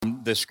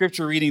The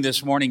scripture reading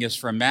this morning is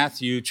from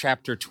Matthew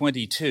chapter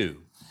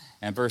 22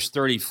 and verse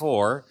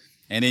 34.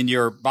 And in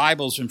your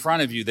Bibles in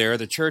front of you there,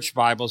 the church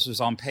Bibles is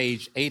on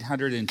page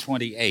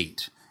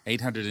 828.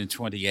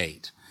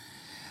 828.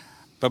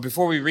 But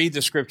before we read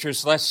the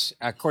scriptures, let's,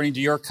 according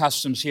to your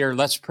customs here,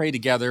 let's pray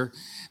together,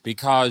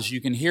 because you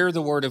can hear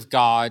the word of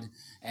God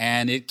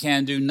and it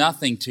can do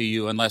nothing to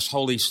you unless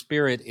Holy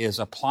Spirit is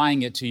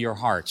applying it to your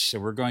hearts. So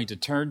we're going to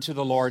turn to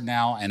the Lord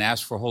now and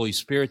ask for Holy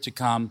Spirit to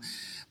come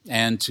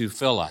and to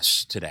fill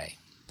us today.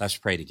 Let's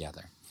pray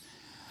together.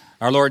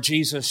 Our Lord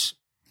Jesus,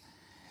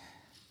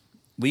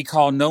 we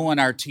call no one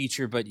our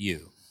teacher but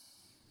you.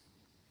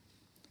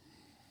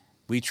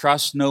 We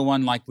trust no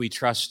one like we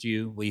trust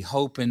you. We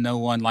hope in no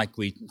one like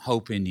we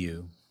hope in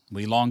you.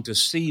 We long to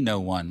see no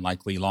one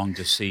like we long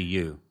to see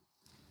you.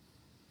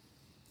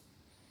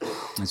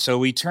 And so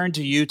we turn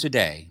to you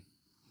today,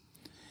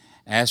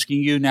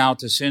 asking you now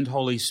to send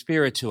Holy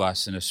Spirit to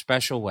us in a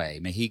special way.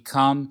 May he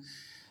come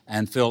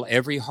and fill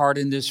every heart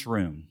in this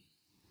room,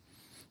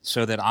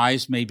 so that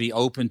eyes may be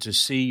open to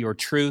see your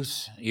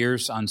truth,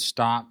 ears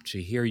unstopped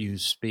to hear you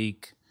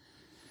speak,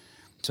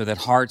 so that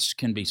hearts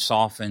can be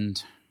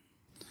softened,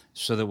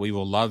 so that we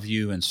will love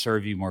you and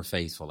serve you more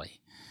faithfully.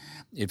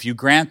 If you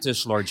grant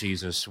this, Lord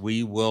Jesus,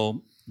 we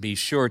will be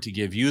sure to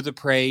give you the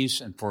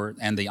praise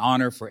and the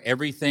honor for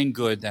everything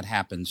good that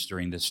happens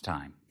during this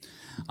time.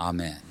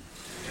 Amen.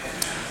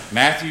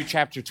 Matthew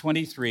chapter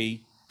 22,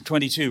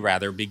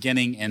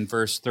 beginning in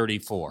verse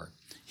 34.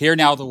 Hear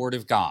now the word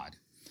of God.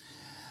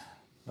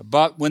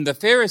 But when the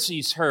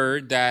Pharisees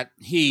heard that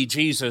he,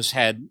 Jesus,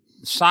 had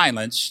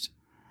silenced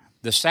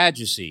the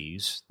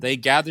Sadducees, they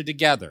gathered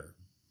together.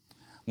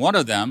 One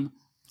of them,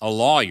 a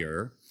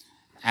lawyer,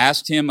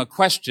 asked him a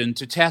question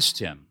to test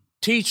him.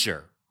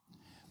 Teacher,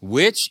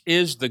 which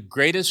is the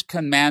greatest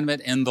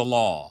commandment in the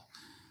law?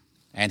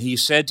 And he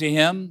said to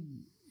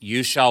him,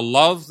 you shall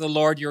love the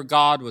Lord your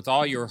God with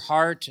all your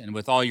heart and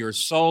with all your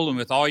soul and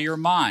with all your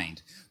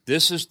mind.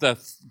 This is the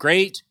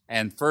great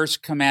and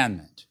first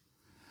commandment.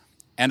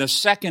 And a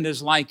second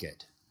is like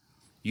it.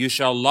 You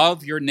shall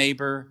love your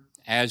neighbor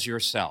as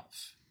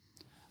yourself.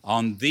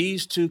 On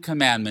these two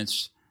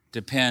commandments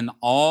depend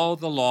all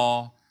the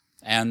law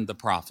and the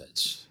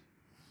prophets.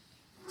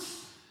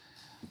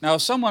 Now,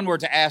 if someone were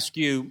to ask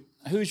you,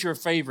 who's your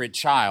favorite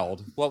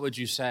child, what would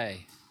you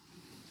say?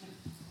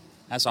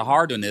 That's a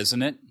hard one,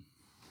 isn't it?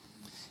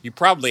 You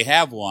probably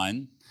have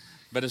one,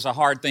 but it's a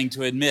hard thing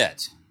to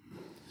admit.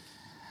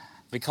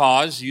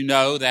 Because you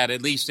know that,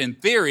 at least in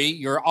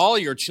theory, all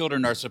your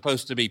children are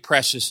supposed to be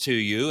precious to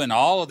you, and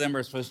all of them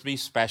are supposed to be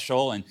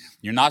special, and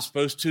you're not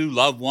supposed to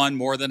love one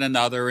more than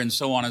another, and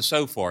so on and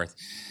so forth.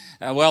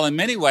 Well, in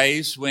many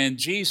ways, when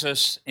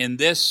Jesus, in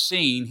this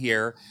scene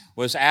here,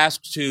 was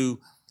asked to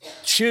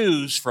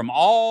choose from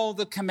all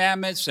the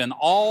commandments and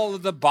all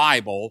of the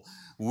Bible,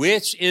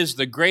 which is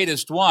the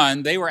greatest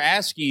one, they were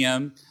asking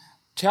him,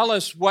 tell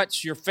us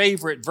what's your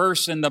favorite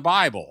verse in the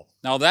Bible.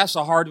 Now, that's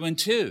a hard one,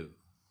 too.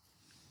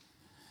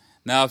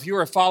 Now, if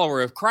you're a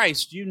follower of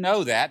Christ, you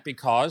know that,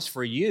 because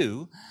for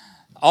you,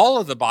 all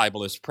of the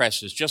Bible is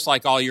precious, just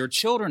like all your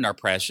children are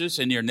precious,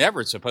 and you're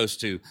never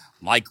supposed to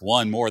like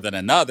one more than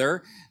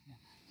another.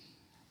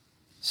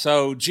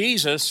 So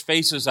Jesus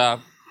faces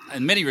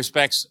in many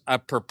respects, a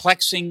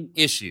perplexing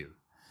issue.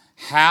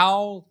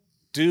 How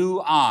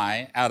do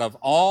I, out of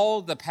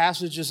all the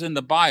passages in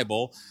the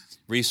Bible,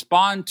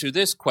 respond to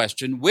this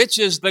question, which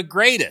is the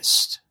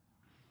greatest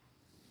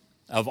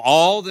of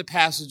all the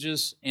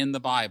passages in the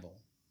Bible?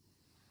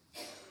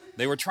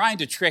 They were trying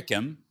to trick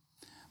him,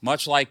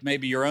 much like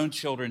maybe your own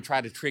children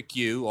try to trick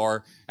you,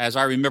 or as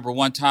I remember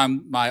one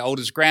time, my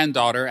oldest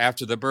granddaughter,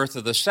 after the birth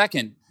of the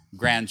second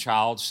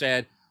grandchild,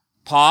 said,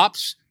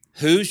 Pops,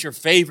 who's your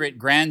favorite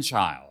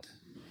grandchild?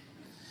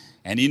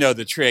 And you know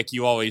the trick,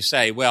 you always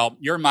say, well,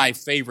 you're my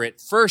favorite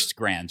first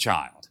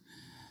grandchild.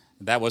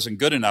 That wasn't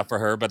good enough for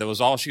her, but it was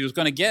all she was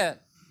going to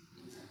get.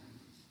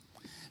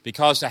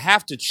 Because to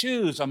have to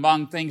choose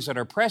among things that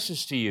are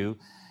precious to you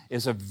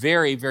is a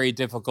very, very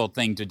difficult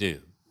thing to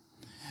do.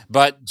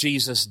 But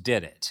Jesus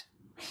did it.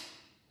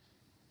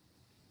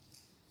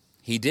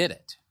 He did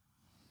it.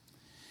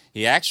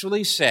 He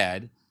actually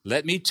said,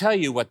 let me tell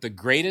you what the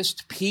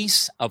greatest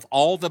piece of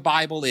all the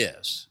Bible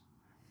is,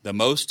 the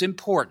most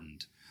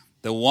important,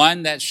 the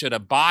one that should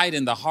abide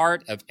in the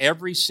heart of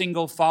every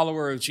single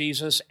follower of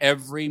Jesus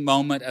every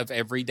moment of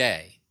every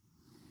day.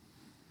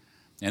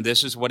 And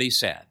this is what he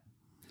said.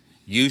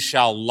 You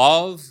shall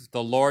love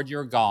the Lord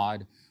your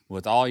God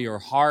with all your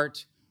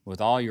heart,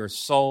 with all your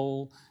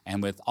soul,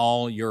 and with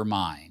all your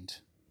mind.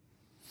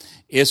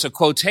 It's a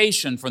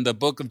quotation from the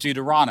book of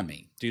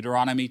Deuteronomy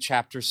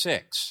chapter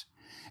 6.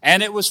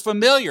 And it was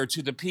familiar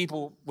to the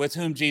people with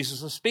whom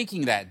Jesus was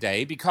speaking that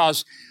day,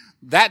 because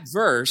that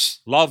verse,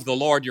 love the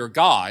Lord your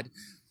God,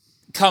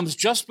 comes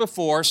just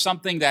before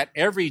something that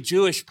every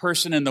Jewish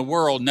person in the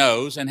world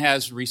knows and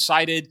has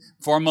recited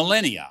for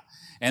millennia.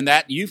 And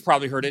that, you've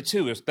probably heard it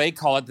too, they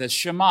call it the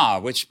Shema,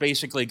 which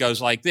basically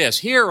goes like this.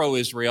 Hear, O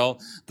Israel,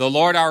 the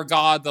Lord our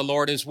God, the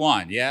Lord is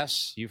one.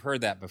 Yes, you've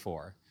heard that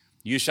before.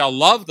 You shall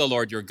love the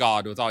Lord your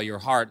God with all your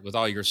heart, with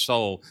all your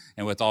soul,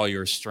 and with all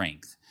your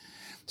strength.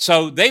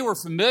 So they were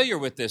familiar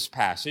with this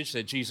passage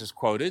that Jesus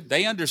quoted.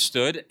 They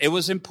understood it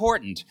was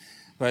important.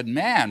 But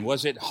man,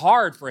 was it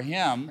hard for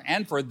him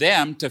and for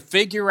them to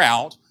figure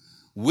out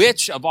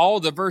which of all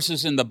the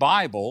verses in the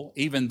Bible,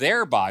 even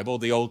their Bible,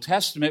 the Old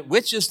Testament,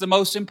 which is the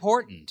most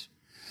important.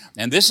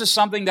 And this is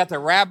something that the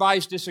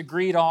rabbis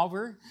disagreed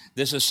over.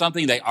 This is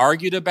something they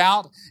argued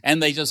about,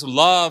 and they just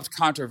loved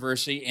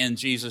controversy in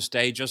Jesus'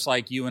 day, just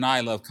like you and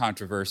I love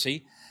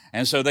controversy.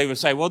 And so they would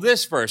say, well,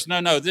 this verse,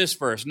 no, this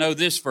verse, no,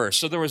 this verse.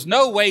 So there was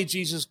no way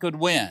Jesus could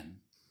win.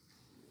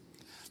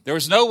 There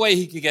was no way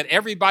he could get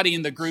everybody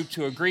in the group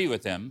to agree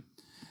with him,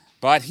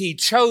 but he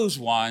chose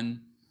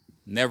one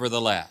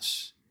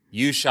nevertheless.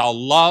 You shall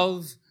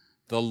love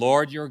the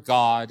Lord your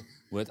God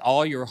with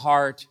all your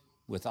heart,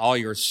 with all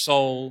your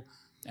soul,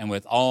 and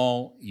with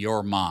all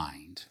your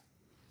mind.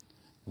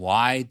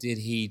 Why did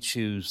he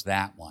choose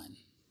that one?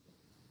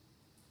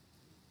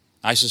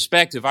 I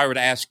suspect if I were to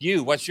ask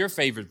you, what's your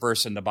favorite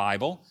verse in the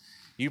Bible,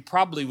 you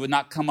probably would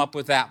not come up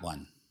with that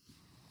one.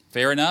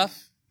 Fair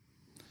enough?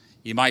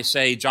 You might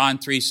say John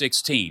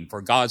 3:16,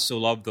 for God so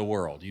loved the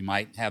world. You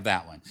might have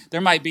that one. There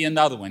might be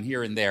another one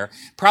here and there,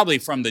 probably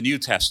from the New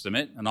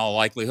Testament in all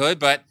likelihood,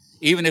 but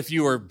even if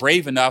you were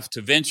brave enough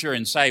to venture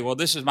and say, well,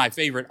 this is my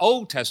favorite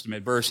Old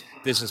Testament verse,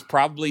 this is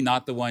probably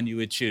not the one you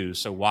would choose.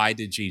 So why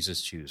did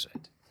Jesus choose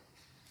it?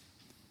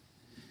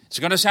 It's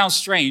going to sound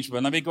strange,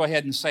 but let me go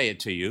ahead and say it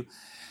to you.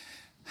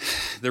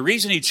 The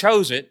reason he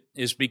chose it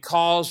is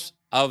because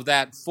of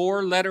that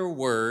four-letter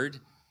word,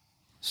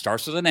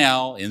 starts with an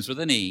L, ends with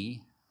an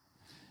E,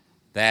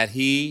 that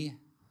he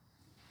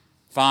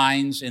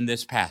finds in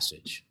this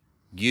passage.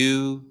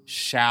 You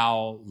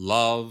shall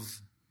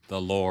love the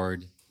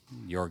Lord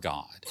your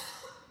God.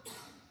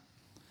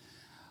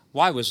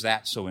 Why was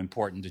that so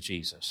important to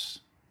Jesus?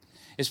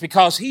 It's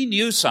because he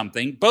knew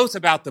something, both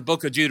about the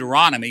book of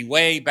Deuteronomy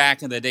way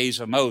back in the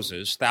days of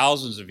Moses,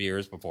 thousands of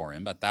years before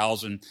him,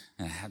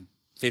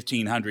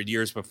 1,500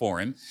 years before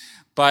him,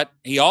 but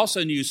he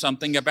also knew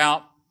something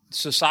about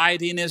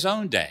society in his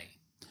own day.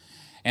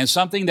 And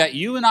something that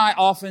you and I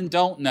often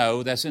don't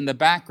know that's in the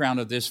background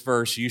of this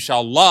verse, you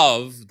shall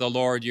love the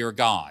Lord your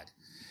God.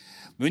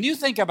 When you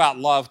think about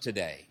love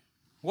today,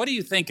 what do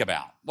you think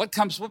about? What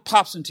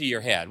pops into your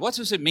head? What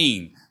does it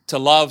mean to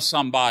love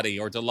somebody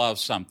or to love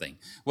something?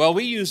 Well,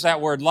 we use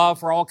that word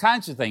love for all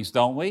kinds of things,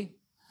 don't we?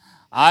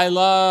 I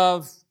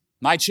love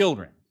my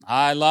children.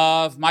 I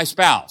love my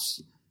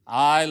spouse.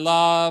 I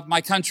love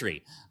my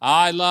country.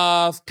 I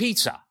love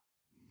pizza.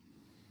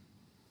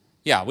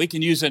 Yeah, we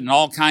can use it in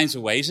all kinds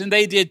of ways, and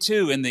they did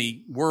too in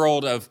the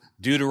world of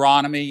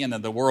Deuteronomy and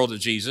in the world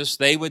of Jesus.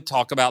 They would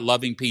talk about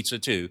loving pizza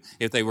too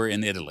if they were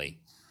in Italy.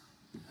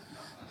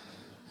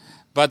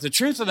 But the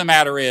truth of the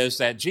matter is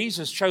that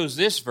Jesus chose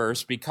this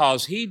verse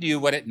because he knew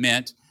what it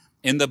meant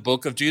in the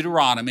book of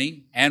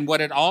Deuteronomy and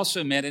what it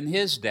also meant in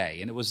his day,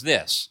 and it was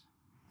this.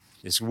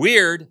 It's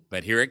weird,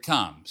 but here it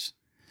comes.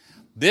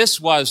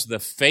 This was the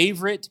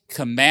favorite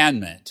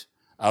commandment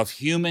of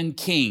human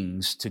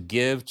kings to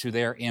give to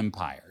their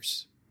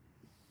empires.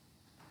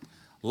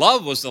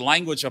 Love was the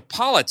language of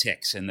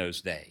politics in those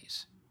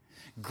days.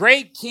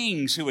 Great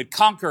kings who would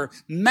conquer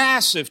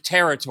massive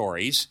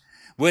territories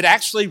would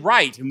actually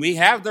write, and we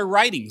have their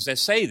writings that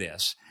say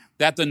this,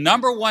 that the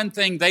number one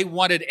thing they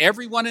wanted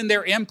everyone in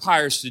their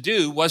empires to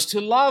do was to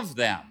love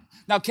them.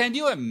 Now, can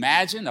you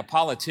imagine a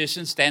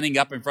politician standing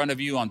up in front of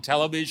you on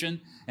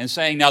television and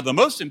saying, now the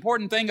most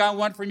important thing I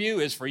want from you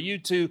is for you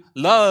to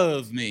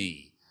love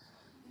me?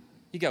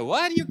 You go,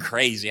 what? You're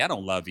crazy. I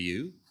don't love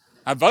you.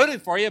 I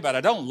voted for you, but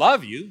I don't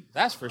love you.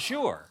 That's for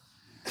sure.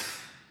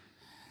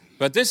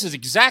 But this is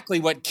exactly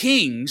what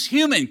kings,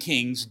 human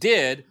kings,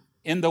 did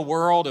in the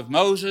world of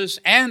Moses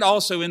and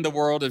also in the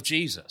world of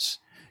Jesus.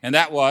 And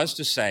that was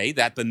to say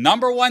that the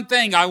number one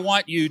thing I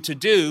want you to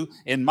do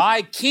in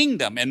my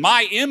kingdom, in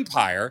my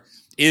empire,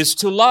 is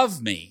to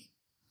love me.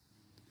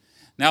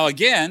 Now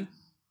again,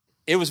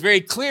 it was very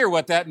clear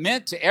what that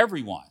meant to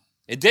everyone.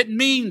 It didn't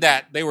mean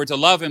that they were to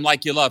love him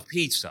like you love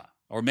pizza,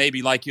 or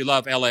maybe like you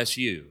love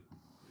LSU,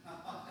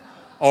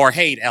 or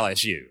hate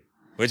LSU,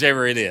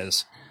 whichever it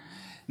is.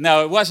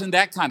 No, it wasn't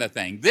that kind of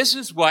thing. This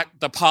is what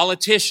the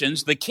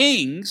politicians, the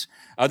kings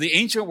of the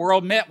ancient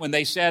world meant when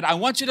they said, I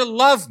want you to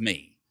love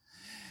me.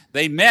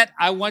 They meant,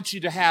 I want you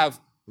to have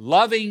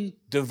loving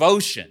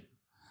devotion,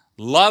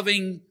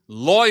 loving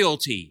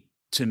loyalty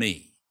to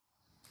me,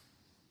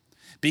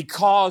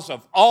 because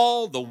of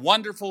all the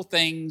wonderful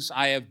things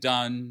I have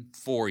done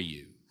for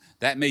you.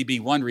 That may be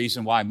one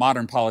reason why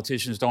modern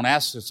politicians don't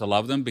ask us to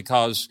love them,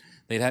 because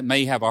they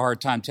may have a hard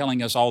time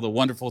telling us all the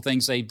wonderful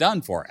things they've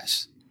done for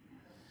us.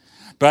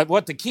 But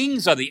what the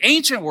kings of the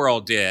ancient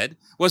world did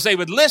was they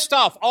would list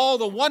off all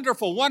the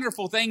wonderful,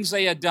 wonderful things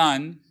they had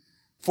done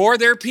for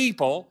their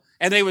people,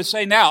 and they would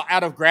say, now,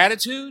 out of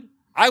gratitude,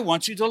 I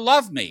want you to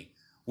love me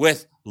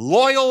with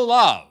loyal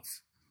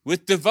love,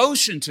 with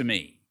devotion to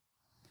me.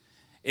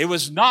 It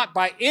was not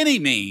by any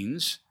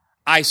means,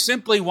 I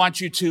simply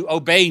want you to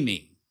obey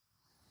me.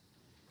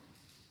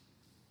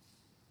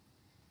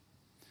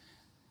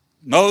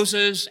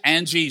 Moses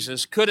and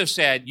Jesus could have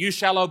said, you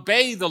shall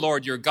obey the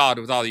Lord your God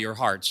with all your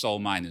heart, soul,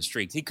 mind, and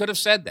strength. He could have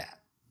said that.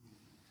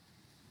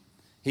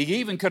 He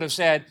even could have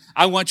said,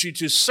 I want you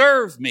to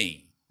serve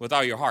me with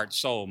all your heart,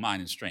 soul,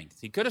 mind, and strength.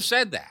 He could have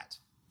said that.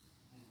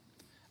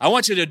 I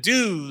want you to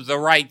do the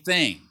right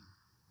thing.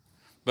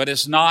 But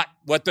it's not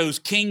what those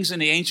kings in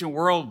the ancient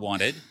world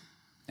wanted,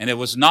 and it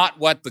was not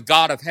what the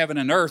God of heaven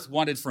and earth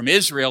wanted from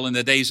Israel in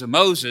the days of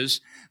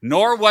Moses,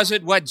 nor was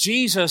it what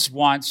Jesus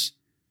wants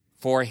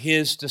for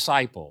his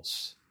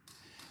disciples,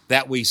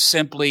 that we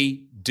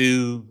simply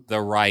do the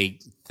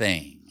right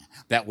thing,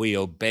 that we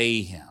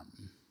obey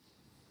him.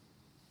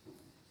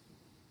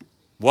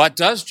 What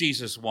does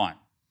Jesus want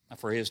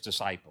for his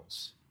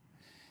disciples?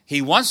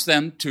 He wants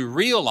them to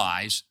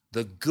realize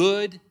the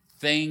good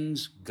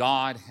things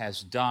God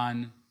has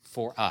done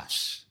for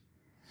us,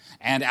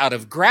 and out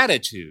of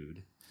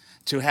gratitude,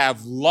 to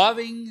have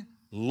loving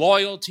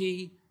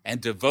loyalty and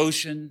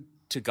devotion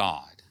to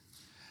God.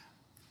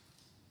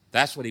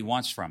 That's what he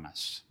wants from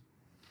us.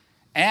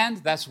 And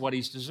that's what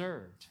he's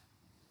deserved.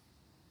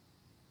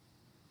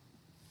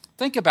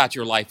 Think about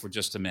your life for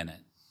just a minute.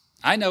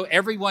 I know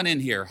everyone in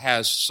here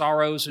has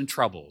sorrows and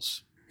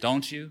troubles,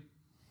 don't you?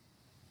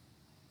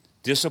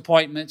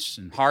 Disappointments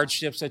and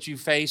hardships that you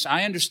face.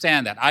 I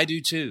understand that. I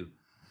do too.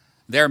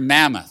 They're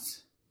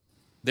mammoth.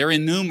 They're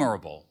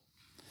innumerable.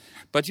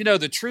 But you know,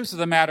 the truth of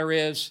the matter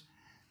is,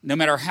 no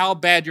matter how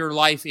bad your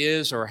life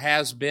is or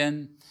has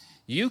been,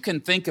 you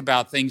can think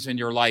about things in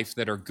your life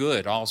that are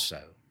good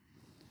also.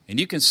 And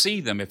you can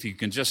see them if you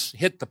can just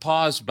hit the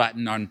pause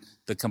button on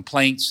the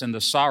complaints and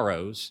the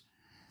sorrows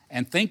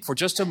and think for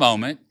just a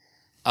moment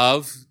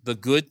of the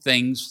good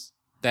things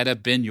that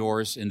have been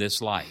yours in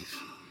this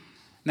life.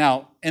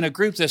 Now, in a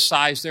group this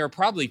size, there are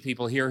probably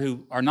people here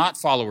who are not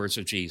followers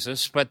of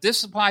Jesus, but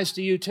this applies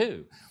to you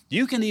too.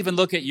 You can even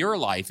look at your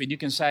life and you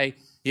can say,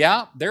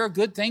 yeah, there are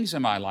good things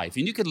in my life,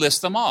 and you can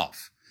list them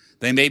off.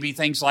 They may be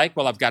things like,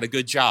 well, I've got a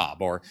good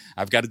job, or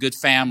I've got a good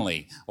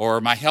family, or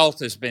my health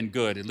has been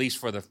good, at least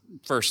for the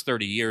first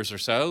 30 years or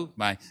so.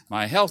 My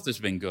health has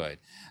been good.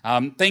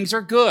 Things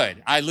are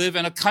good. I live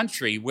in a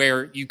country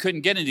where you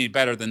couldn't get any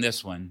better than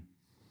this one.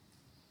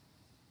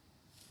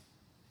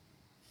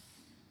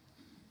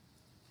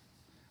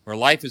 Where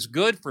life is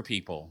good for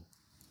people.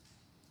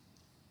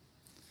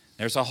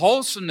 There's a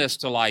wholesomeness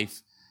to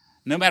life,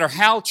 no matter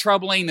how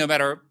troubling, no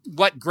matter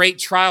what great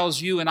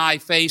trials you and I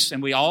face,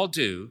 and we all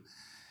do.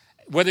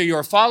 Whether you're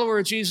a follower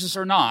of Jesus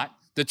or not,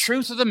 the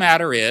truth of the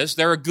matter is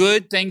there are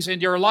good things in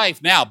your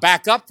life. Now,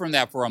 back up from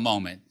that for a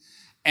moment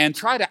and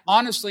try to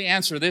honestly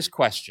answer this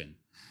question.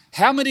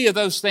 How many of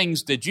those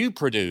things did you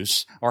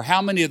produce, or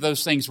how many of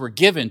those things were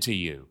given to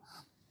you?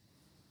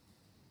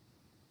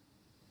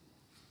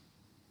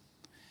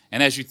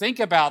 And as you think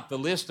about the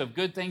list of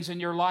good things in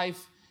your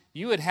life,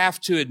 you would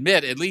have to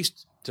admit, at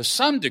least to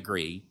some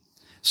degree,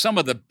 some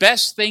of the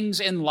best things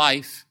in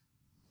life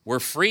were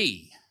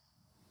free.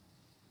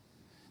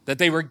 That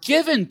they were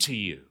given to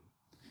you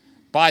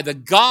by the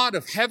God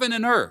of heaven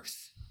and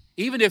earth.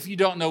 Even if you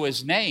don't know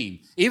his name,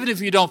 even if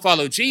you don't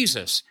follow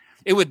Jesus,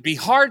 it would be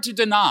hard to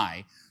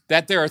deny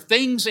that there are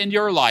things in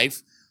your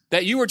life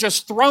that you were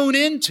just thrown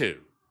into,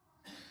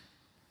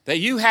 that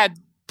you had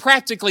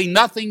practically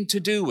nothing to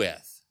do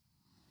with.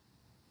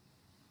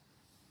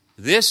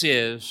 This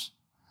is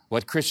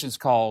what Christians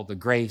call the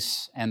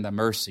grace and the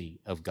mercy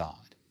of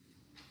God.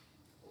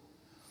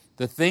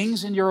 The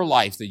things in your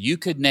life that you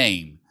could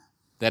name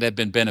that have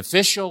been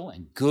beneficial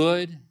and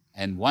good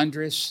and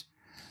wondrous,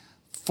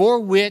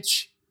 for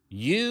which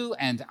you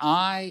and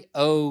I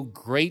owe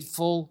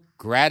grateful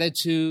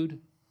gratitude,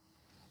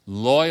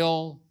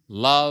 loyal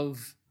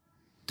love,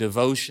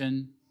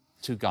 devotion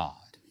to God.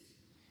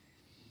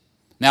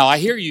 Now, I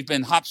hear you've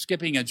been hop,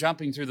 skipping, and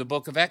jumping through the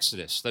book of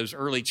Exodus, those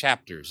early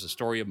chapters, the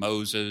story of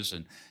Moses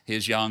and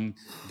his young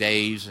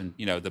days and,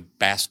 the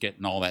basket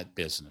and all that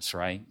business,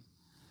 right?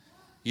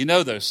 You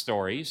know those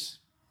stories.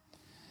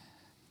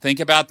 Think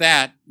about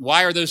that.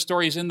 Why are those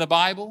stories in the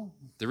Bible?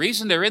 The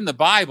reason they're in the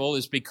Bible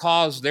is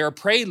because they're a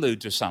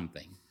prelude to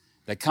something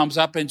that comes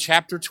up in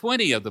chapter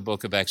 20 of the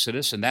book of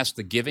Exodus, and that's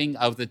the giving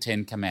of the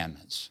 10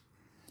 Commandments.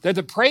 They're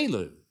the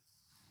prelude.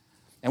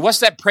 And what's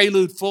that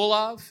prelude full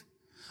of?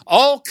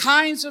 All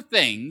kinds of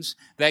things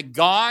that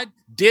God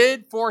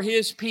did for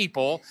his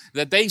people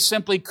that they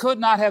simply could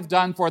not have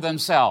done for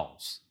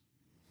themselves.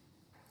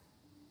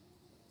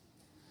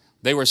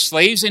 They were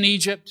slaves in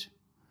Egypt.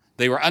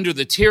 They were under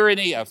the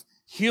tyranny of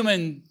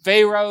human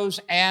pharaohs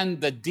and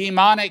the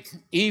demonic,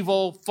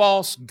 evil,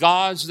 false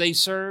gods they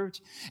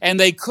served, and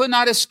they could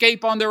not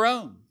escape on their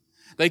own.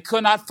 They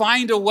could not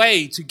find a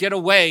way to get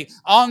away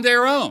on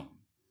their own.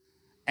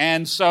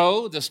 And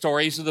so the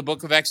stories of the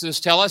book of Exodus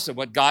tell us that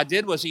what God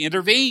did was he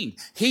intervened.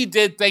 He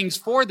did things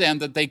for them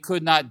that they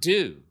could not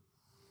do.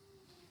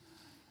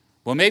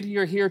 Well, maybe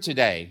you're here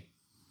today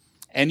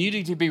and you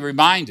need to be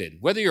reminded,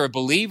 whether you're a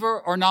believer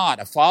or not,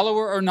 a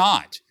follower or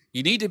not,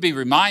 you need to be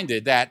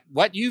reminded that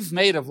what you've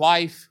made of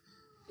life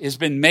has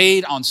been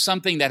made on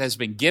something that has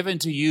been given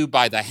to you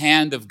by the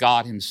hand of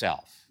God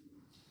himself.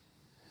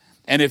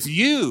 And if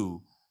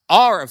you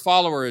are a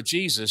follower of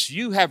Jesus,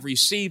 you have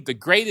received the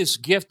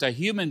greatest gift a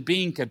human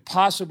being could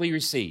possibly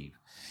receive,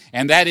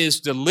 and that is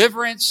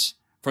deliverance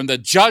from the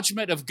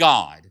judgment of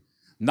God,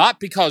 not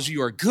because you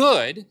are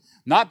good,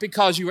 not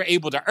because you were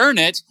able to earn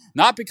it,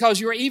 not because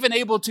you were even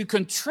able to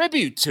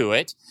contribute to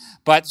it,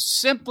 but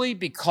simply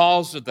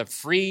because of the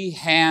free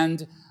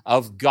hand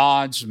of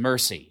God's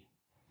mercy.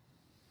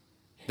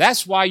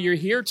 That's why you're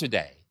here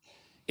today.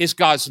 It's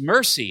God's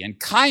mercy and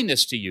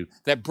kindness to you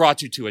that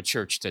brought you to a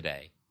church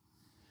today.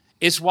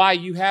 It's why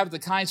you have the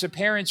kinds of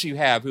parents you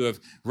have who have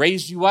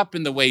raised you up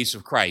in the ways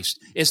of Christ.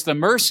 It's the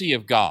mercy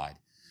of God.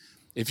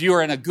 If you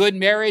are in a good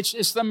marriage,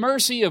 it's the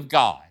mercy of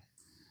God.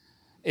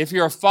 If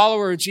you're a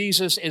follower of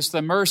Jesus, it's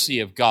the mercy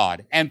of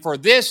God. And for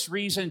this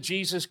reason,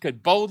 Jesus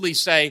could boldly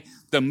say,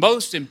 the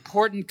most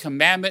important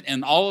commandment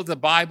in all of the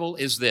Bible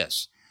is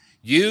this: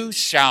 you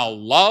shall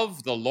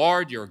love the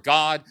Lord your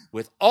God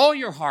with all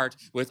your heart,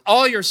 with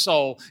all your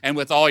soul, and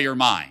with all your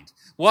mind.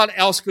 What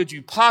else could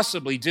you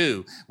possibly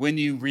do when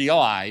you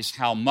realize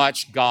how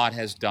much God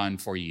has done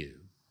for you?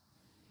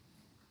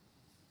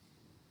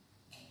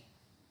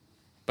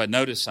 But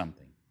notice something.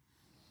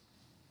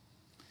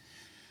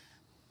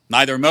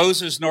 Neither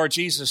Moses nor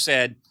Jesus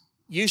said,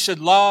 you should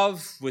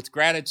love with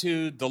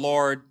gratitude the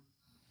Lord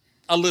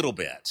a little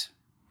bit.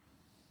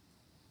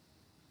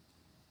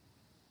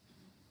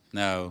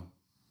 No,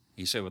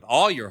 he said with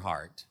all your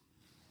heart,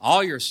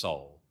 all your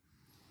soul,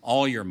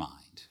 all your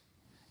mind,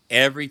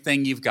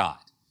 everything you've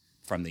got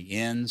from the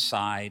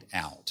inside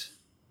out.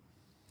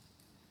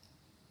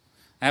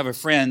 I have a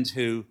friend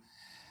whom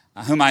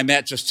I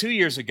met just 2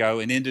 years ago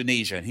in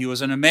Indonesia. And he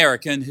was an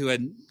American who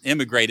had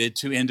immigrated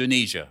to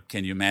Indonesia.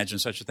 Can you imagine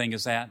such a thing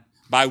as that?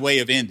 By way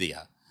of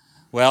India.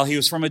 Well, he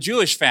was from a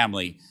Jewish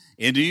family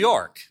in New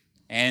York.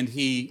 And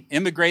he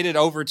immigrated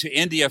over to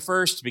India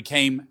first,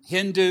 became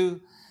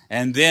Hindu,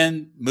 and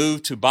then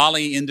moved to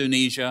Bali,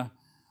 Indonesia,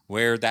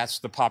 where that's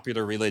the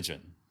popular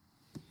religion.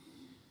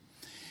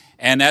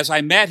 And as I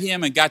met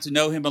him and got to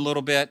know him a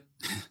little bit,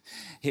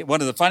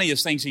 one of the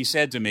funniest things he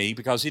said to me,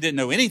 because he didn't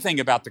know anything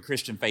about the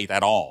Christian faith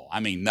at all,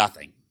 I mean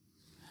nothing.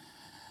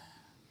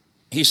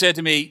 He said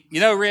to me, you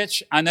know,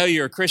 Rich, I know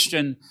you're a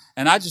Christian,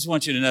 and I just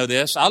want you to know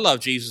this. I love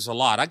Jesus a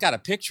lot. I got a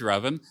picture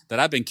of him that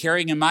I've been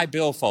carrying in my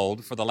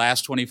billfold for the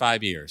last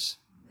 25 years.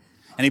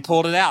 And he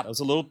pulled it out. It was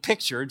a little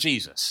picture of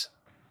Jesus.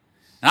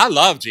 And I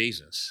love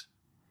Jesus,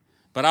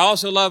 but I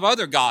also love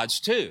other gods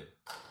too.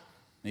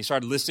 And he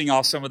started listing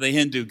off some of the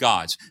Hindu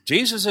gods.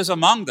 Jesus is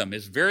among them.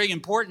 It's very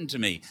important to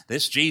me.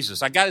 This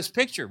Jesus, I got his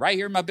picture right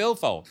here in my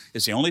billfold.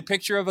 It's the only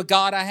picture of a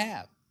God I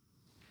have.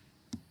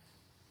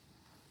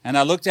 And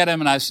I looked at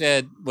him and I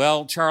said,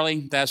 well,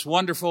 Charlie, that's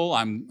wonderful.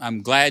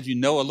 I'm glad you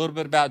know a little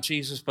bit about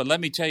Jesus, but let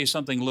me tell you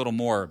something a little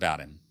more about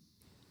him.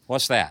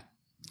 What's that?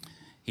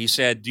 He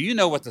said, do you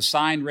know what the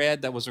sign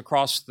read that was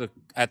across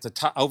at the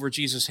top, over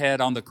Jesus'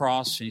 head on the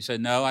cross? And he said,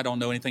 no, I don't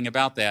know anything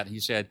about that. He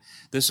said,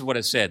 this is what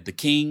it said: the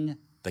King,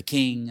 the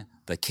King,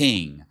 the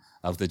King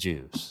of the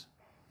Jews.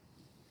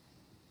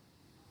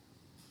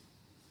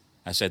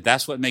 I said,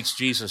 that's what makes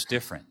Jesus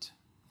different.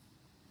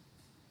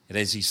 It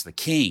is he's the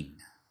King.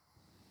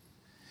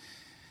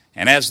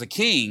 And as the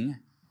King,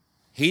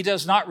 he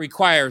does not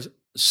require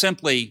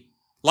simply,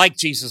 like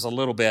Jesus a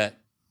little bit,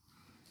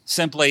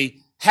 simply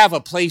have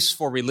a place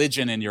for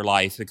religion in your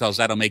life because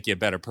that'll make you a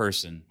better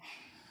person,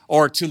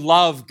 or to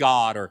love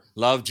God or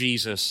love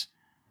Jesus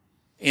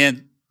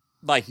in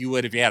like you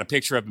would if you had a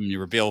picture of him in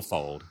your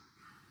billfold.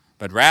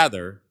 But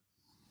rather,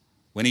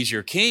 when he's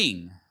your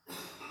King,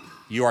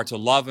 you are to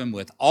love him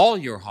with all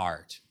your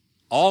heart,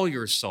 all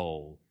your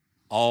soul,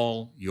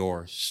 all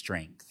your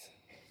strength.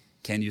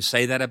 Can you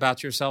say that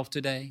about yourself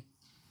today?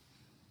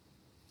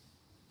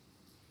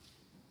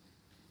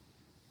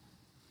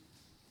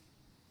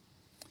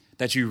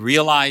 That you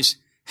realize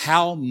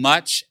how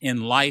much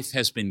in life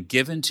has been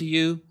given to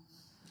you,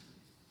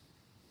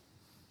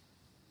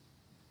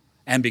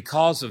 and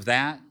because of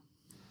that,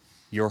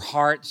 your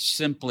heart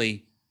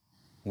simply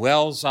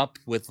wells up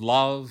with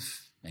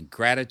love and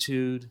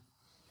gratitude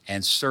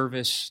and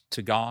service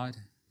to God?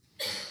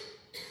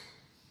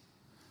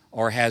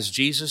 Or has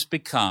Jesus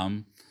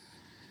become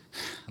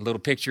a little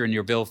picture in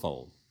your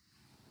billfold?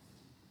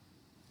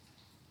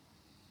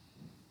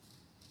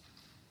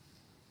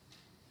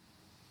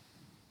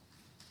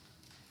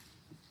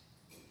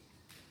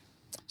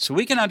 So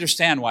we can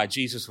understand why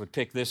Jesus would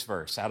pick this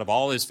verse. Out of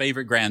all his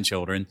favorite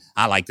grandchildren,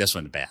 I like this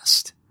one the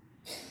best.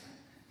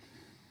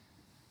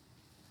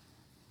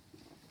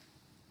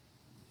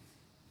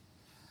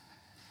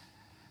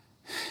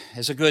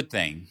 It's a good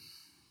thing,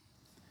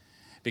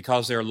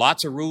 because there are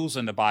lots of rules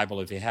in the Bible,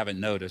 if you haven't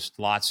noticed,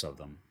 lots of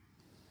them.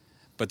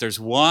 But there's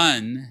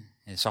one,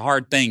 it's a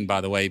hard thing,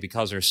 by the way,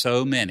 because there's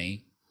so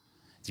many,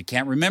 you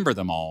can't remember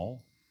them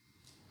all.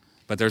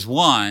 But there's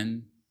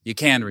one you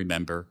can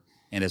remember,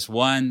 and it's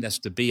one that's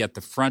to be at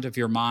the front of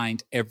your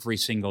mind every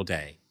single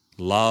day.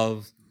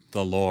 Love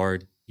the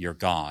Lord your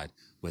God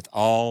with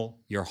all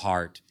your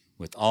heart,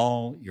 with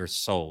all your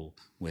soul,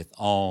 with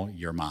all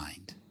your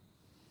mind.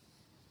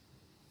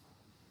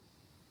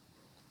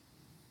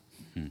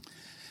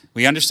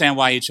 We understand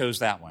why he chose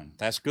that one.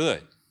 That's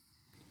good.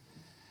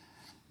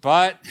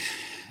 But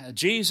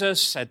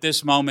Jesus at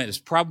this moment is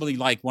probably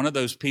like one of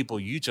those people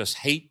you just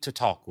hate to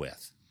talk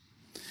with.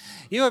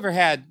 You ever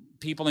had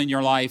people in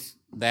your life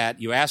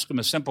that you ask them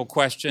a simple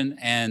question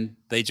and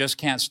they just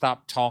can't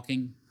stop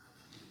talking?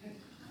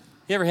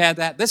 You ever had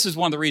that? This is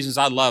one of the reasons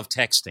I love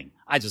texting.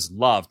 I just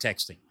love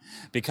texting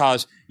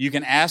because you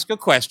can ask a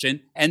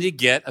question and you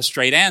get a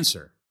straight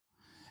answer.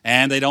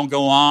 And they don't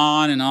go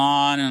on and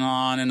on and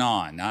on and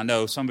on. Now, I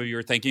know some of you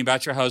are thinking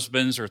about your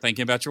husbands or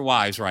thinking about your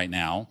wives right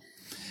now.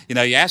 You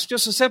know, you ask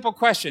just a simple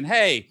question,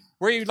 hey,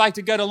 where you'd like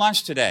to go to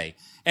lunch today?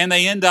 And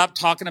they end up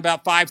talking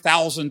about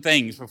 5,000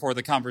 things before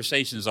the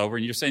conversation is over.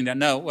 And you're saying that,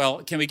 no,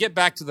 well, can we get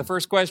back to the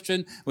first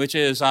question, which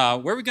is, where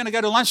are we going to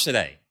go to lunch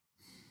today?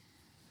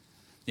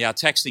 Yeah,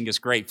 texting is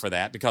great for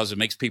that because it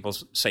makes people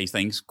say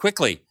things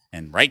quickly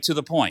and right to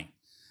the point.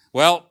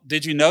 Well,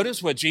 did you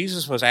notice what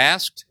Jesus was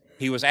asked?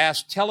 He was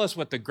asked, tell us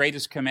what the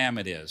greatest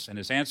commandment is. And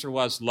his answer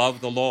was,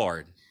 love the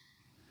Lord.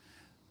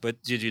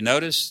 But did you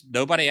notice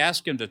nobody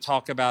asked him to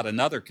talk about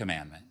another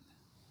commandment?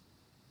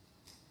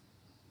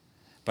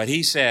 But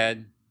he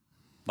said,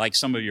 like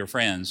some of your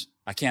friends,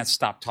 I can't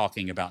stop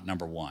talking about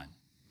number one.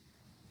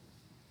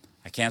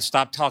 I can't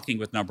stop talking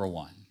with number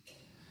one.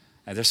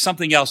 And there's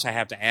something else I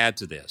have to add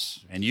to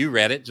this. And you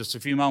read it just a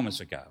few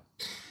moments ago.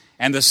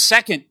 And the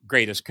second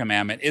greatest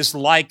commandment is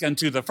like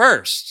unto the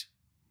first.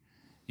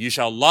 You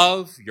shall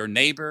love your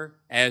neighbor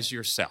as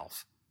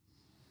yourself.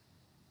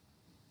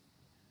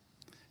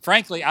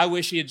 Frankly, I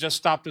wish he had just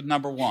stopped at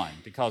number one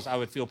because I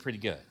would feel pretty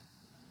good.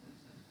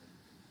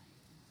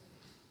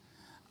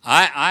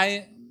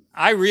 I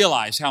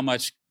realize how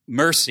much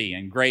mercy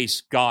and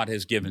grace God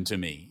has given to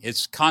me.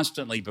 It's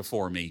constantly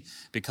before me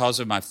because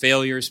of my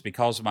failures,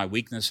 because of my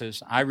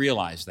weaknesses. I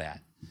realize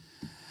that.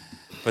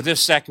 But this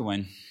second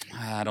one,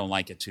 I don't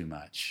like it too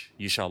much.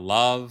 You shall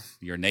love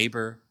your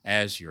neighbor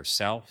as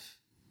yourself.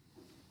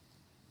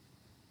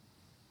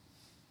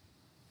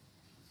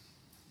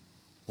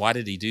 Why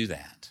did he do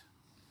that?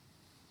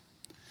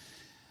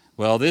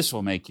 Well, this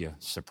will make you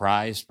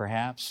surprised,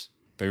 perhaps.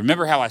 But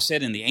remember how I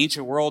said in the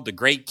ancient world, the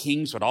great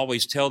kings would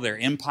always tell their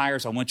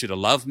empires, I want you to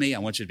love me. I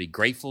want you to be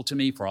grateful to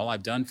me for all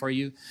I've done for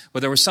you. But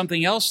there was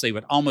something else they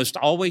would almost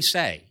always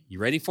say. You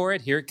ready for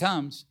it? Here it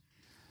comes.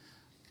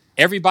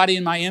 Everybody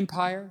in my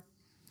empire,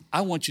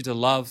 I want you to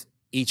love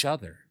each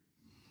other.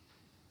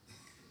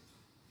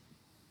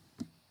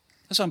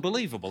 That's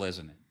unbelievable,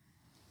 isn't it?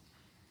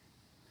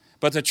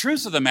 But the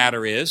truth of the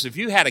matter is, if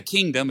you had a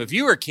kingdom, if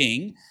you were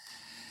king,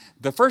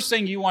 the first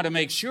thing you want to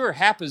make sure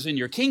happens in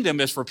your kingdom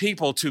is for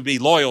people to be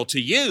loyal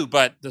to you.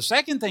 But the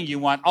second thing you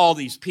want all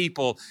these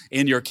people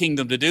in your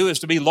kingdom to do is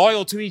to be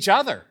loyal to each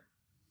other.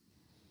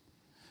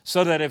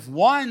 So that if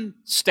one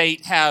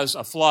state has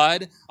a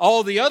flood,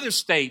 all the other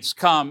states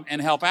come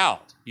and help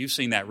out. You've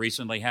seen that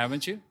recently,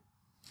 haven't you?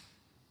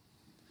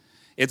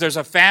 If there's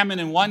a famine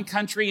in one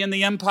country in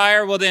the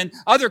empire, well, then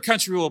other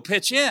country will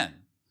pitch in.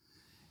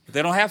 If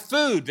they don't have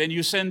food, then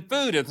you send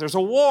food. If there's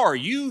a war,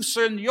 you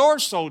send your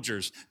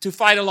soldiers to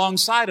fight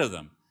alongside of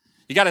them.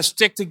 You got to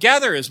stick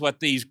together is what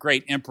these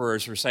great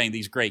emperors were saying,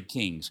 these great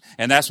kings.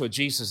 And that's what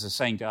Jesus is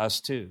saying to us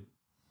too.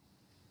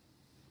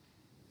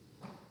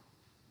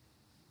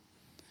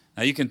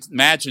 Now you can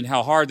imagine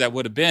how hard that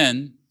would have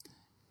been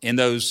in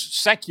those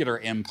secular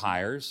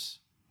empires.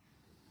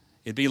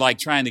 It'd be like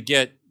trying to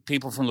get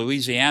people from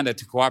Louisiana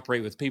to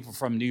cooperate with people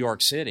from New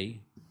York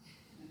City.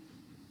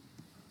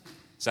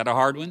 Is that a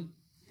hard one?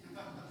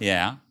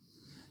 Yeah,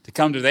 to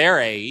come to their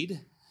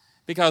aid,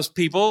 because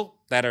people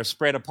that are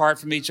spread apart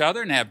from each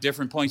other and have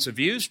different points of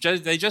views,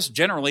 they just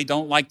generally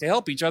don't like to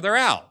help each other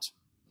out.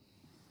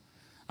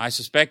 I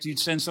suspect you'd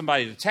send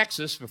somebody to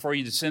Texas before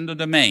you'd send them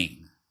to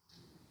Maine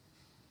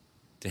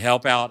to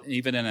help out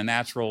even in a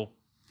natural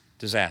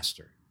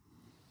disaster.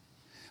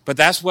 But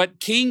that's what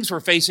kings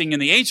were facing in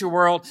the ancient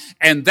world,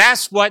 and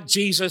that's what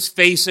Jesus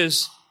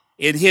faces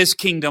in his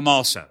kingdom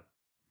also.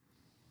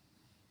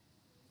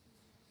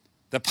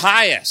 The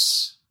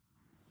pious,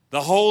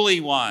 the holy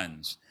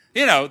ones,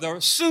 the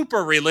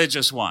super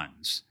religious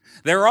ones.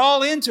 They're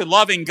all into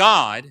loving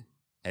God.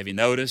 Have you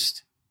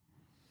noticed?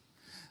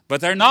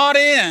 But they're not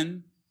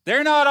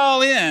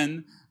all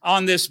in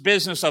on this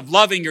business of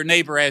loving your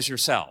neighbor as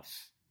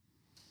yourself.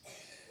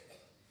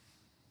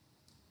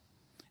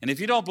 And if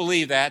you don't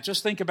believe that,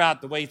 just think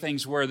about the way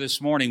things were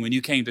this morning when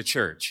you came to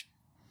church.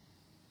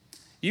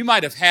 You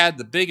might have had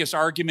the biggest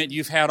argument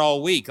you've had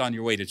all week on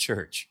your way to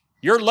church.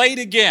 You're late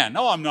again.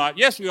 No, I'm not.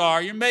 Yes, we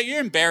are. You're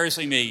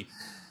embarrassing me.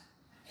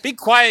 Be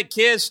quiet,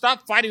 kids.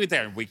 Stop fighting with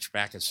that. And reach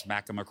back and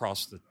smack them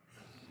across the...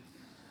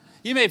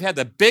 You may have had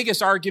the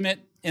biggest argument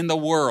in the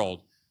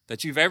world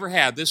that you've ever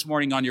had this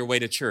morning on your way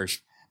to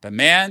church. But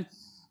man,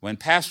 when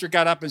pastor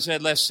got up and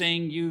said, let's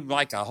sing, you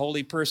like a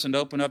holy person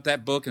opened up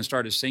that book and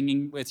started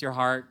singing with your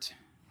heart.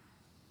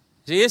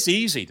 See, it's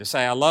easy to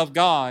say, I love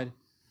God,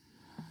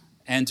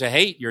 and to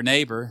hate your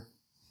neighbor.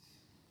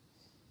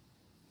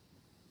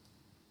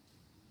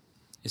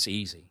 It's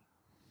easy.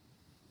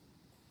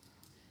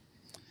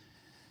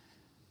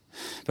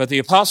 But the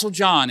Apostle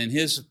John, in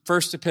his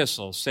first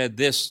epistle, said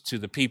this to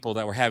the people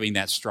that were having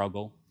that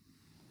struggle.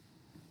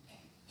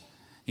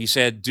 He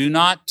said, "Do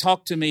not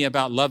talk to me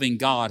about loving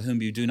God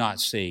whom you do not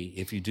see,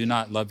 if you do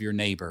not love your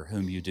neighbor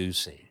whom you do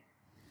see."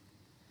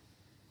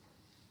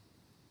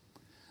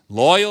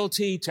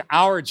 Loyalty to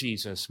our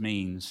Jesus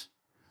means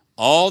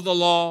all the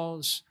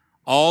laws,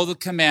 all the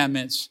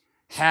commandments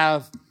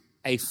have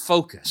a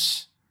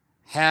focus,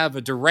 have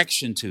a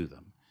direction to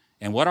them.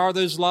 And what are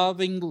those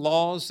loving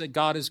laws that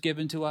God has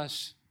given to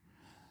us?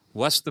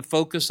 What's the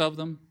focus of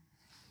them?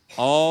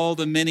 All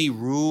the many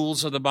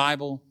rules of the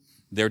Bible,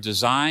 they're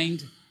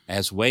designed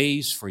as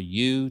ways for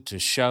you to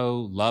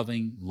show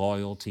loving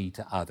loyalty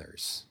to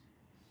others.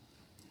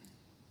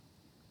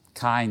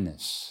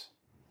 Kindness,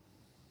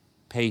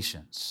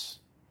 patience,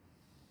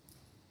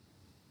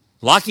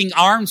 locking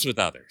arms with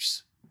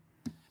others,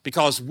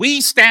 because we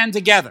stand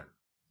together.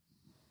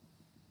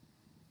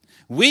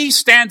 We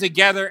stand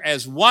together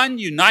as one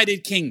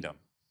united kingdom,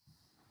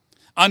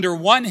 under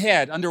one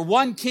head, under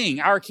one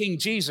king, our King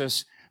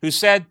Jesus, who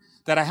said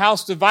that a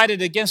house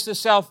divided against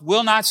itself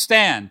will not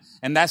stand.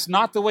 And that's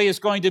not the way it's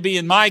going to be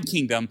in my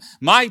kingdom.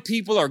 My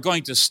people are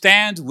going to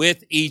stand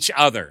with each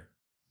other.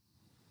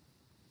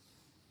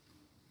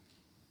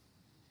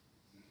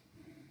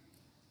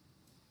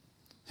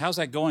 How's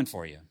that going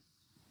for you?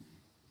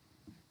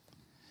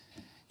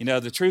 You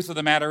know, the truth of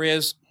the matter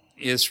is,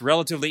 it's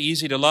relatively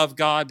easy to love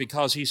God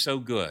because he's so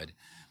good.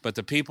 But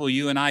the people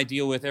you and I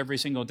deal with every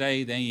single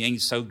day, they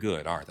ain't so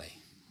good, are they?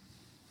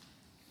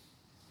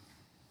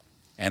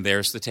 And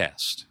there's the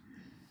test.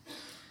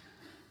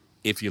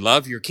 If you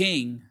love your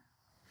king,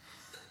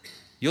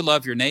 you'll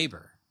love your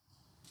neighbor.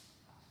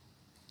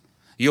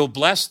 You'll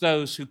bless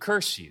those who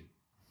curse you.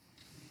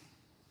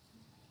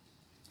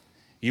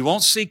 You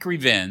won't seek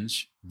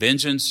revenge.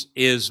 Vengeance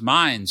is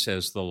mine,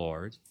 says the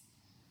Lord.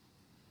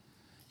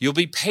 You'll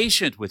be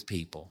patient with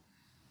people.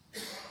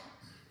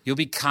 You'll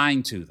be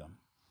kind to them.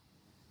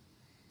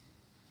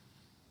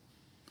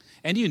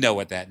 And you know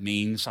what that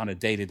means on a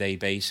day-to-day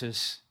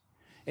basis.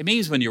 It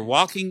means when you're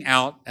walking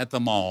out at the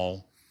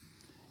mall,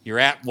 you're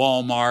at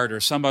Walmart or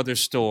some other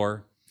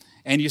store,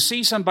 and you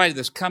see somebody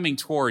that's coming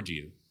toward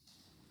you.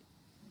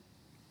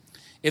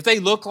 If they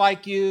look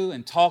like you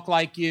and talk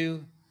like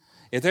you,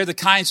 if they're the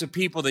kinds of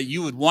people that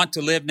you would want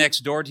to live next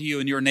door to you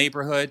in your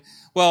neighborhood,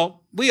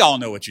 well, we all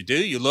know what you do.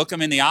 You look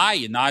them in the eye,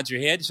 you nod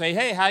your head, you say,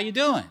 "Hey, how you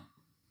doing?"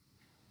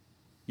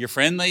 You're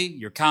friendly,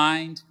 you're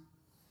kind,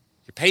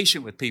 you're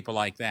patient with people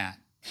like that.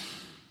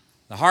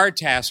 The hard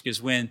task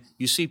is when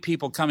you see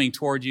people coming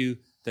toward you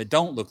that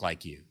don't look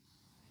like you,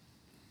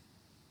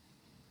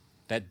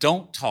 that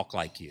don't talk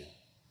like you,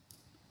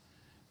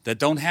 that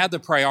don't have the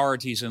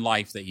priorities in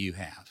life that you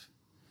have.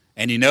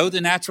 And you know the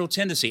natural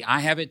tendency, I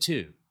have it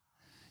too.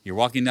 You're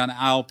walking down the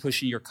aisle,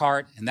 pushing your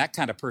cart, and that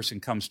kind of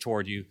person comes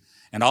toward you.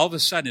 And all of a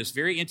sudden, it's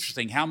very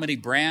interesting how many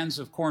brands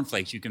of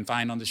cornflakes you can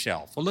find on the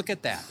shelf. Well, look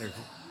at that.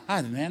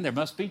 Man, there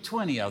must be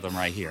 20 of them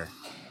right here.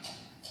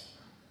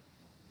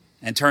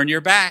 And turn your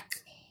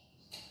back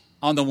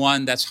on the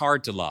one that's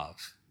hard to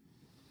love.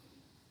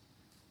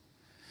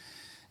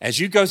 As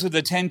you go through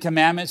the 10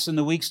 Commandments in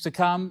the weeks to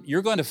come,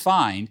 you're going to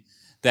find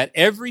that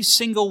every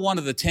single one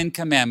of the 10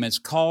 Commandments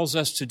calls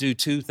us to do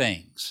two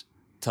things: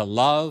 to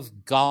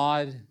love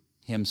God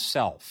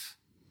himself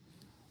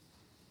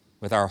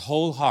with our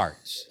whole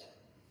hearts.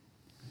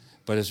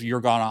 But as you're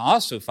going to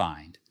also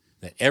find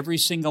that every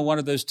single one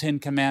of those 10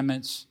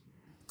 Commandments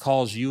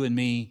calls you and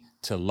me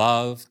to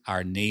love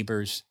our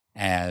neighbors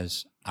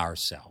as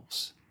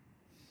ourselves.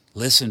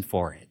 Listen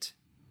for it.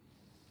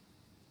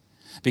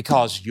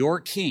 Because your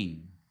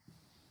King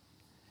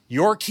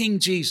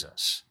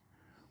Jesus,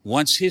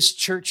 wants his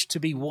church to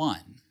be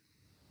one.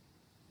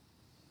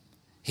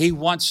 He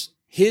wants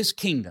his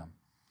kingdom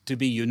to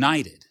be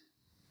united.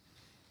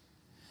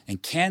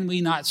 And can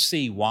we not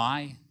see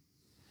why?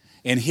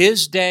 In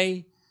his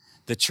day,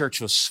 the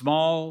church was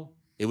small,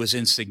 it was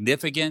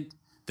insignificant,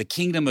 the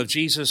kingdom of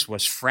Jesus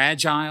was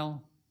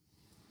fragile.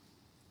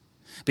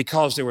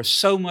 Because there was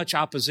so much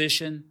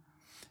opposition,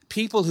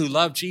 people who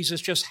loved Jesus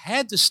just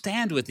had to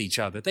stand with each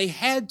other. They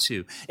had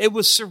to. It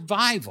was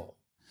survival.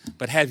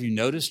 But have you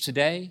noticed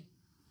today?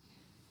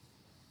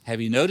 Have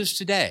you noticed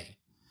today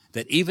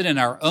that even in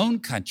our own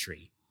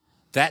country,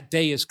 that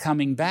day is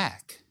coming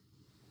back?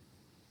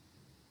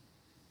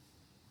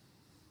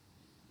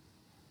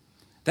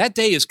 That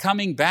day is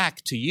coming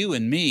back to you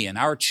and me and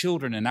our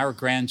children and our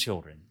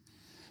grandchildren,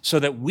 so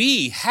that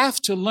we have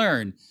to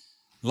learn,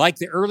 like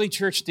the early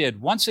church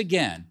did, once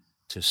again,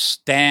 to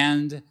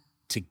stand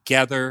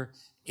together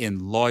in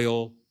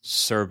loyal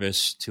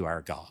service to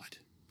our God.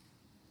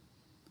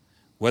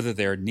 Whether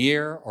they're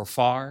near or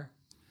far,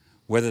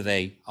 whether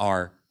they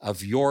are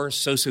of your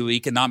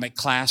socioeconomic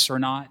class or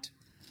not,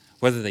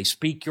 whether they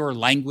speak your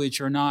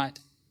language or not,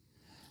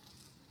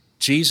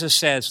 Jesus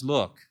says,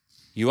 look,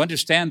 you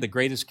understand the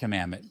greatest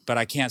commandment, but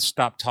I can't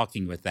stop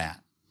talking with that.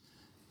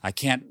 I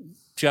can't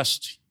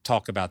just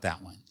talk about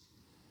that one.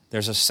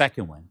 There's a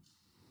second one,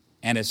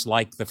 and it's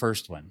like the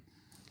first one.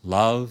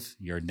 Love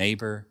your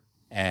neighbor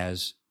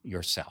as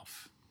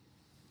yourself.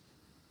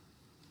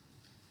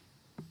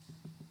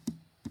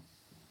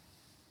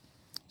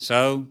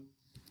 So,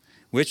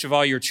 which of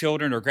all your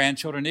children or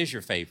grandchildren is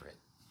your favorite?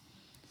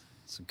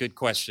 It's a good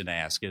question to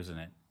ask, isn't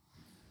it?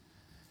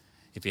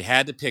 If you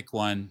had to pick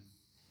one,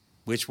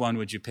 which one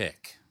would you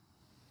pick?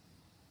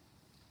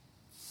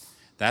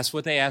 That's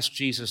what they asked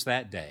Jesus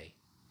that day.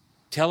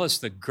 Tell us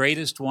the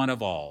greatest one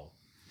of all.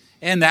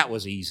 And that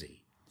was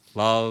easy.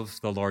 Love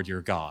the Lord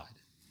your God.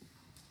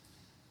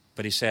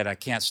 But he said, I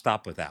can't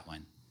stop with that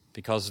one,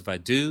 because if I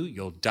do,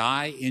 you'll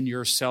die in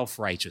your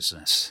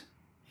self-righteousness.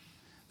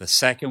 The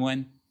second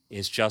one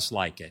is just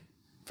like it.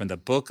 From the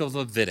book of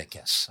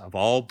Leviticus, of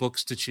all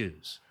books to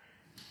choose,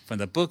 from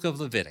the book of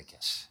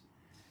Leviticus,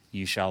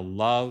 you shall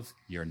love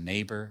your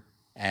neighbor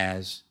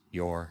as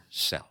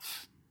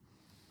yourself.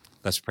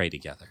 Let's pray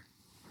together.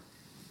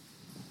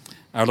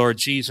 Our Lord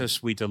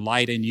Jesus, we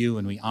delight in you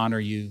and we honor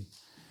you.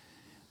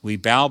 We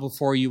bow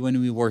before you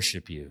and we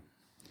worship you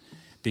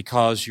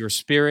because your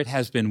Spirit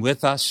has been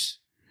with us.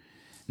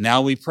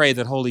 Now we pray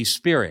that Holy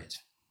Spirit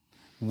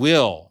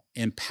will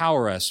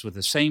empower us with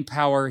the same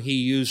power he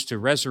used to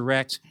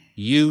resurrect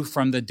you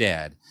from the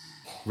dead.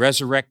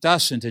 Resurrect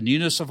us into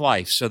newness of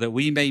life so that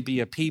we may be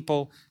a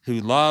people who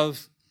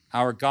love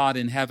our God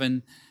in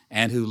heaven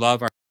and who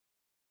love our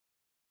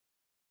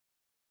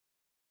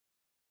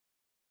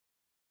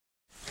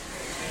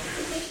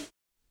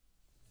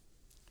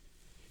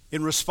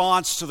In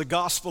response to the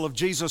gospel of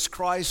Jesus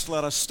Christ,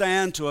 let us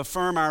stand to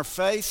affirm our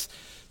faith,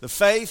 the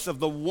faith of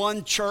the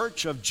one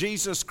church of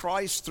Jesus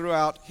Christ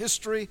throughout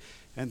history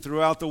and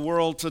throughout the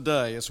world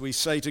today, as we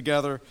say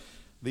together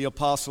the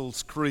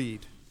Apostles'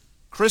 Creed.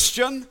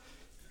 Christian,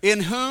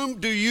 in whom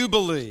do you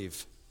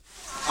believe?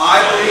 I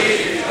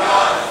believe in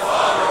God the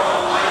Father,